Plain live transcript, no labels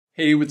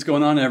Hey, what's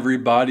going on,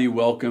 everybody?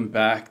 Welcome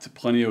back to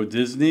Plenty of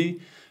Disney.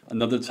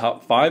 Another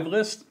top 5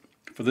 list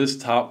for this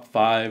top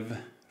 5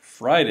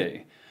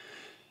 Friday.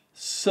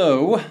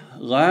 So,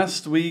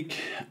 last week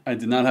I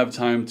did not have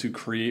time to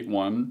create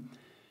one.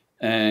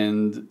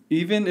 And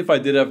even if I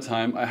did have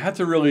time, I had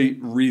to really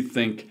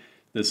rethink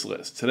this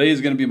list. Today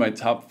is going to be my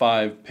top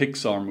 5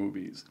 Pixar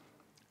movies.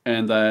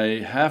 And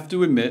I have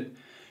to admit,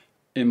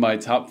 in my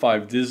top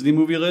 5 Disney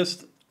movie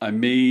list, I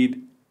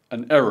made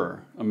an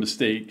error, a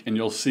mistake, and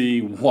you'll see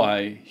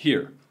why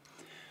here.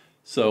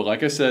 So,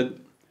 like I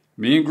said,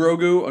 me and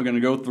Grogu are going to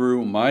go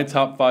through my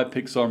top 5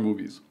 Pixar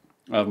movies.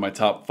 I have my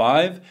top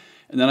 5,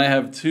 and then I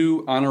have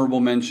 2 honorable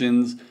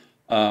mentions,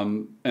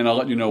 and I'll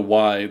let you know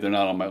why they're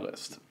not on my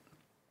list.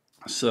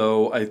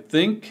 So, I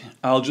think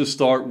I'll just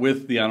start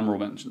with the honorable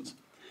mentions.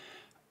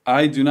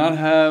 I do not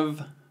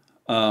have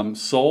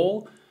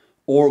Soul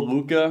or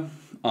Luca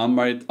on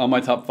my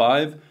top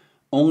 5,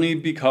 only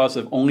because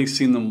I've only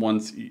seen them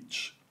once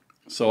each.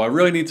 So I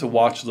really need to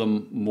watch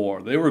them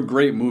more. They were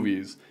great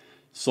movies.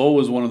 Soul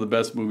was one of the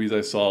best movies I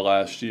saw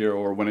last year,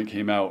 or when it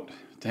came out.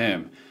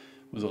 Damn,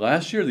 was it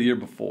last year or the year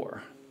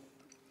before?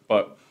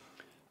 But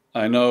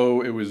I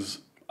know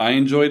I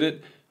enjoyed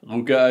it.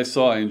 Luca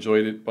I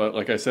enjoyed it, but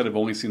like I said, I've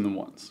only seen them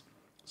once.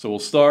 So we'll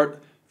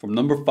start from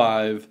number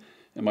 5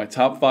 in my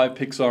top 5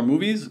 Pixar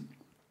movies.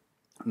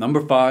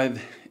 Number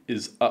 5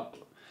 is Up.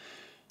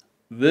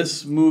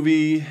 This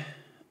movie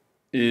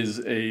is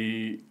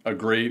a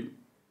great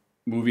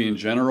movie in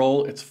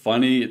general. It's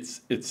funny.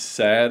 It's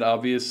sad,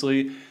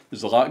 obviously.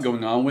 There's a lot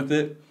going on with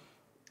it.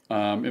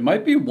 It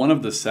might be one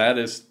of the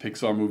saddest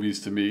Pixar movies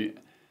to me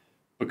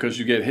because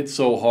you get hit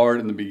so hard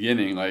in the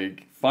beginning.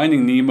 Like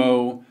Finding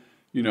Nemo,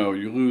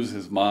 you lose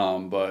his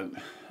mom, but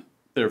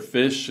they're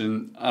fish,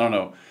 and I don't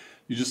know.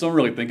 You just don't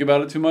really think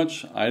about it too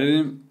much. I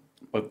didn't.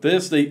 But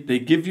this, they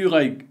give you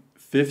like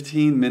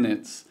 15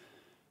 minutes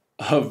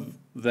of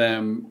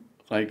them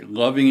like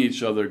loving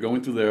each other,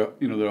 going through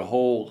their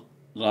whole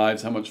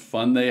lives, how much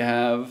fun they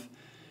have,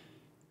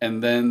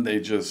 and then they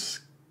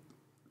just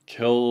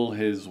kill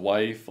his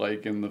wife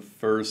like in the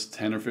first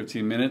 10 or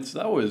 15 minutes.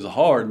 That was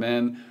hard,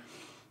 man.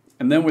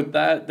 And then with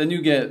that, then you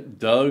get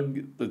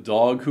Doug, the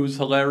dog, who's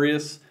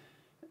hilarious,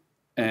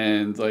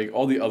 and like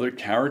all the other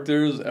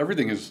characters.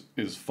 Everything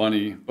is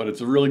funny, but it's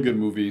a really good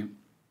movie.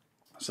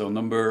 So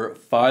number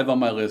 5 on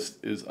my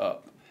list is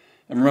Up.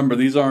 And remember,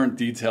 these aren't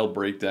detailed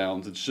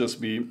breakdowns. It's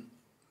just me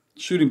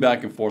shooting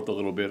back and forth a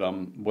little bit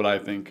on what I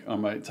think are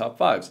my top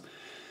 5s.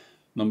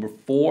 Number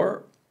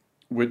 4,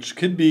 which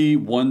could be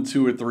 1,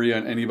 2, or 3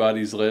 on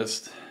anybody's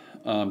list.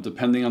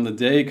 Depending on the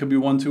day, it could be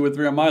 1, 2, or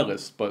 3 on my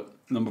list. But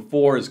number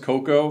 4 is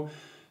Coco,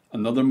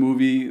 another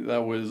movie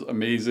that was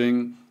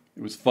amazing.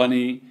 It was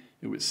funny.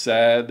 It was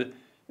sad.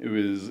 It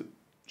was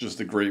just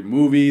a great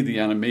movie. The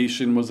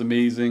animation was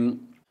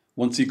amazing.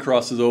 Once he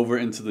crosses over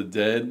into the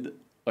dead,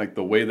 like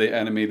the way they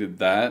animated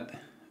that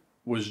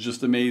was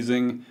just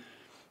amazing.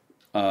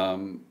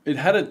 It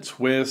had a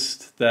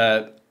twist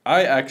that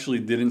I actually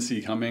didn't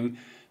see coming.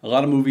 A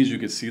lot of movies you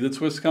could see the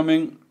twist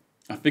coming.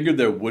 I figured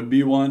there would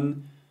be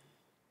one,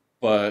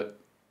 but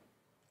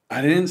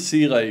I didn't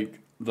see like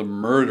the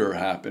murder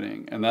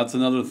happening. And that's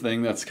another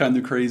thing that's kind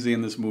of crazy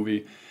in this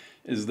movie,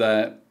 is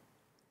that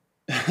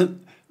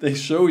they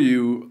show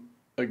you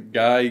a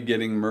guy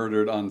getting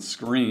murdered on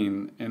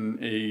screen in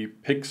a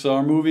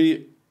Pixar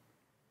movie,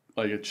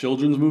 like a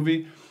children's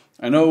movie.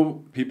 I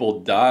know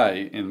people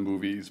die in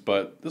movies,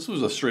 but this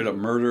was a straight up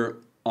murder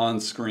on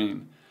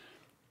screen.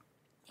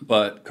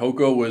 But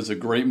Coco was a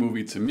great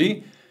movie to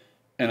me,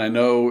 and I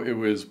know it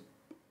was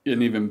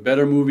an even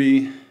better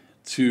movie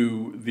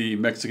to the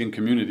Mexican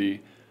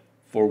community,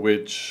 for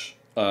which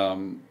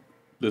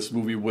this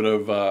movie would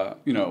have,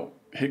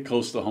 hit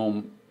close to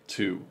home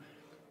too.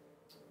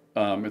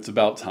 It's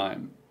about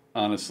time,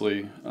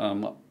 honestly.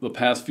 The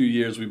past few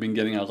years, we've been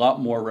getting a lot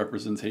more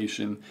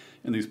representation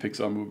in these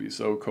Pixar movies,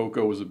 so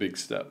Coco was a big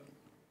step.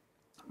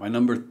 My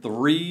number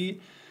 3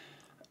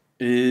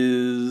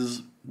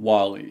 is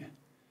WALL-E.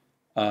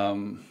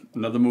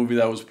 Another movie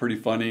that was pretty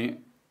funny.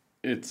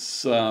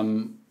 It's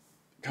kind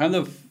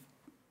of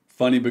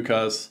funny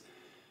because,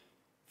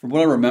 from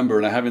what I remember,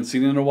 and I haven't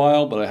seen it in a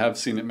while, but I have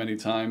seen it many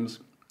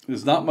times,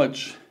 there's not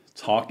much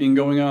talking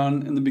going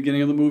on in the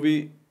beginning of the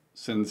movie,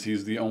 since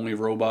he's the only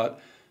robot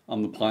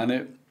on the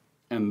planet,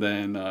 and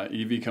then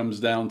Evie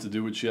comes down to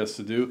do what she has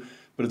to do.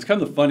 But it's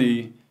kind of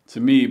funny to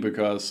me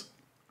because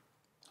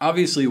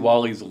obviously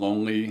WALL-E's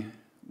lonely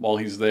while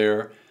he's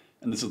there,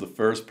 and this is the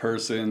first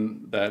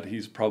person that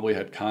he's probably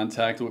had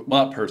contact with.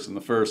 Well, not person,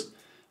 the first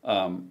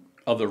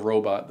other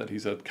robot that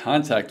he's had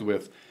contact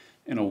with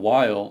in a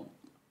while.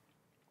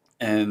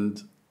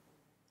 And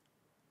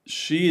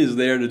she is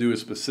there to do a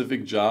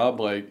specific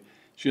job, like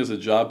she has a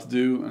job to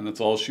do, and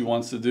that's all she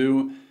wants to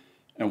do.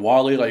 And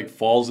WALL-E like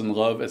falls in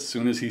love as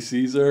soon as he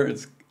sees her.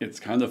 It's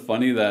kind of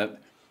funny that,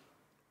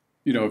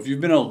 if you've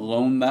been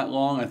alone that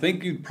long, I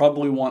think you'd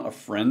probably want a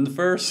friend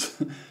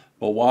first.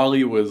 But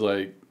WALL-E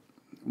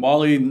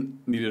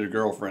needed a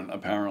girlfriend,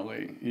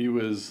 apparently. He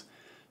was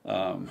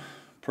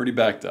pretty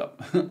backed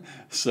up.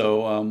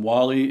 So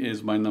WALL-E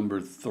is my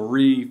number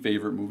 3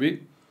 favorite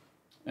movie.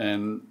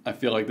 And I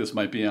feel like this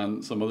might be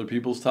on some other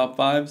people's top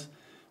 5s.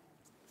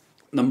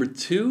 Number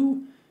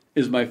 2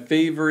 is my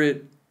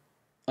favorite,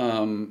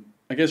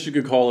 I guess you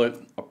could call it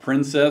a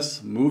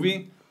princess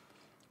movie,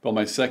 but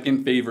my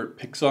second favorite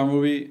Pixar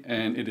movie,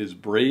 and it is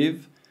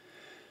Brave.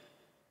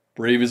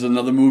 Brave is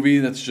another movie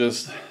that's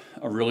just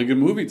a really good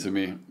movie to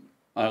me.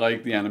 I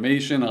like the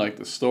animation, I like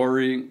the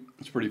story,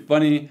 it's pretty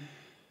funny.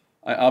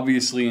 I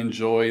obviously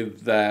enjoy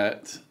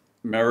that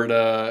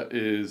Merida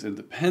is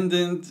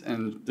independent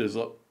and there's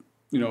a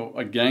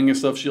gang of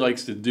stuff she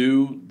likes to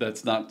do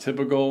that's not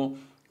typical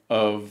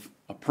of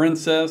a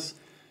princess.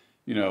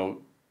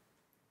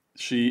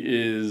 She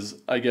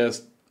is, I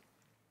guess,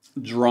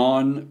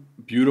 drawn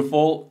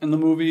beautiful in the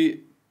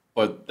movie,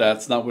 but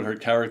that's not what her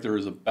character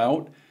is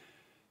about.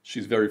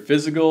 She's very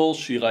physical.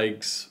 She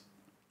likes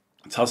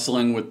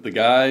tussling with the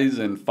guys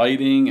and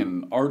fighting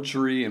and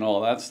archery and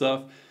all that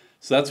stuff.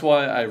 So that's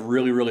why I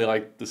really, really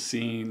like the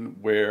scene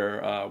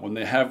where when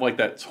they have like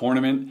that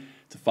tournament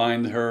to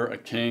find her a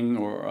king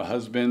or a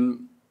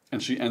husband,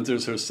 and she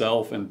enters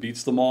herself and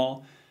beats them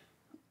all.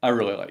 I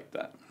really like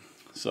that.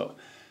 So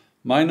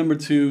my number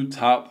 2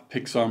 top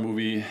Pixar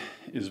movie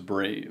is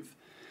Brave.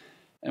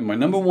 And my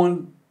number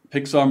 1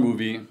 Pixar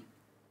movie,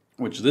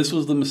 which this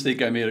was the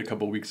mistake I made a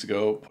couple weeks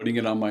ago, putting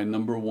it on my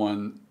number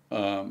 1,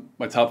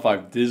 my top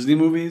 5 Disney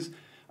movies.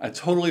 I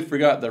totally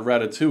forgot that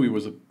Ratatouille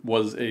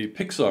was a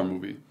Pixar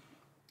movie.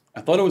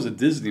 I thought it was a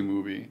Disney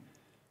movie.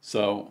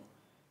 So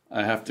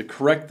I have to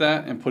correct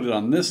that and put it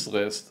on this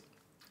list.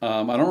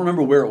 I don't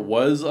remember where it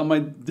was on my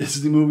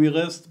Disney movie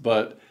list,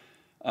 but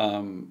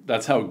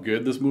that's how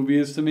good this movie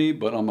is to me.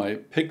 But on my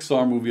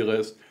Pixar movie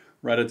list,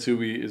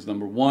 Ratatouille is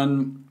number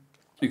 1.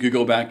 You could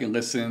go back and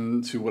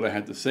listen to what I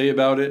had to say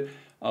about it.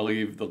 I'll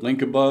leave the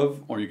link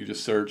above, or you could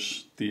just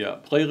search the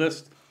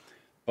playlist.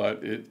 But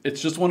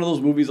it's just one of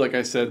those movies, like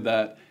I said,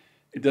 that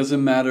it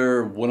doesn't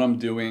matter what I'm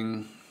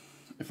doing.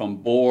 If I'm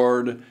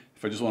bored,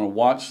 if I just want to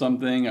watch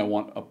something, I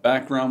want a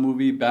background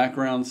movie,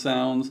 background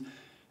sounds.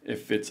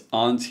 If it's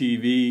on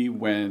TV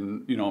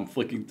when I'm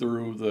flicking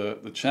through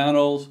the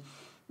channels,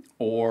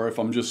 or if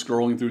I'm just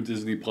scrolling through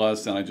Disney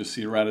Plus and I just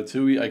see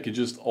Ratatouille, I could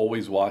just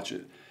always watch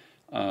it.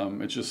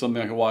 It's just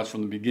something I can watch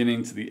from the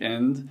beginning to the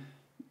end.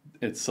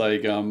 It's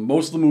like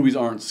most of the movies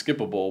aren't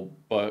skippable,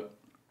 but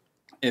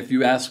if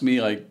you ask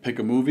me, like, pick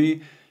a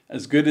movie,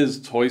 as good as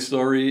Toy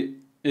Story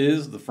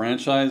is, the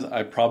franchise,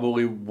 I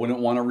probably wouldn't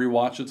want to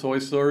rewatch a Toy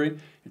Story.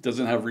 It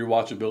doesn't have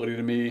rewatchability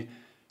to me.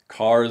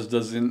 Cars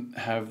doesn't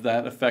have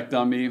that effect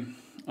on me.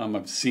 I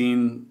don't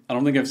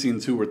think I've seen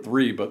 2 or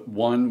 3, but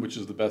 1, which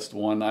is the best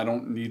one. I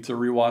don't need to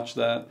rewatch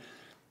that.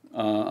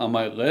 On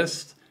my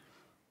list,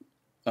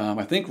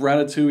 I think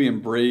Ratatouille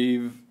and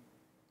Brave,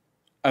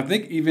 I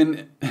think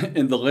even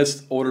in the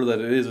list order that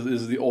it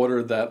is the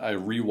order that I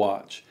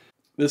rewatch.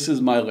 This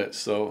is my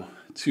list. So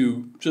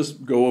to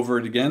just go over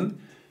it again,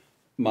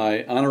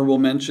 my honorable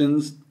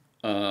mentions,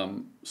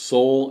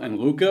 Soul and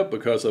Luca,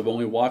 because I've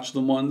only watched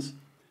them once.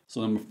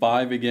 So number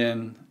 5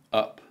 again,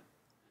 Up.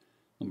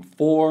 Number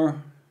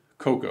 4,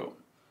 Coco.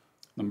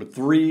 Number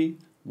 3,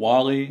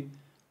 WALL-E.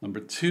 Number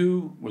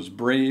 2 was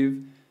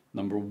Brave.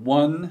 Number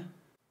 1,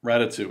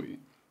 Ratatouille.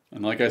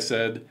 And like I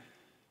said,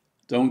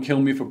 don't kill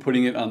me for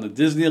putting it on the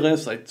Disney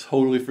list. I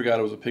totally forgot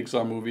it was a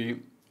Pixar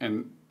movie,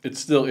 and it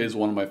still is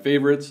one of my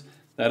favorites.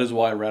 That is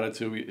why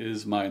Ratatouille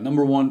is my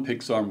number 1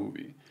 Pixar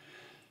movie.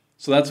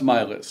 So that's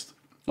my list.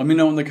 Let me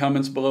know in the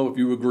comments below if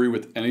you agree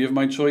with any of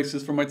my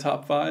choices for my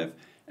top 5,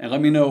 and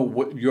let me know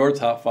what your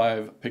top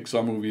 5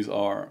 Pixar movies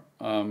are.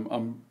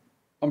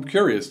 I'm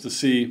curious to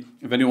see,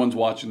 if anyone's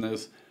watching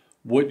this,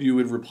 what you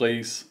would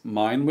replace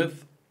mine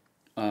with.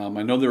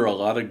 I know there are a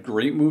lot of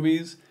great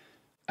movies.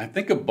 I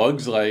think A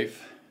Bug's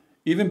Life,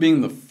 even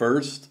being the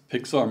first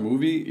Pixar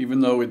movie,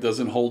 even though it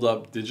doesn't hold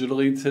up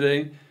digitally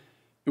today,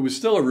 it was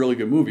still a really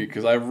good movie,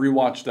 because I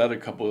rewatched that a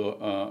couple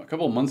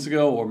of months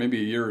ago, or maybe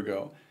a year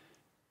ago,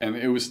 and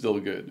it was still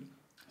good.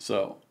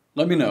 So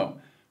let me know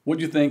what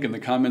you think in the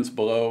comments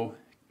below.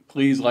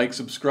 Please like,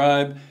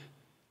 subscribe,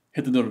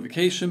 hit the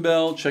notification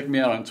bell. Check me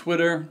out on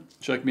Twitter.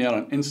 Check me out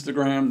on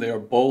Instagram. They are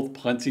both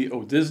Plenty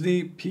O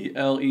Disney,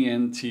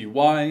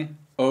 PLENTYO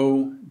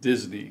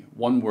Disney,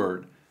 one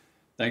word.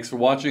 Thanks for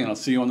watching, and I'll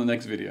see you on the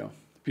next video.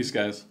 Peace,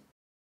 guys.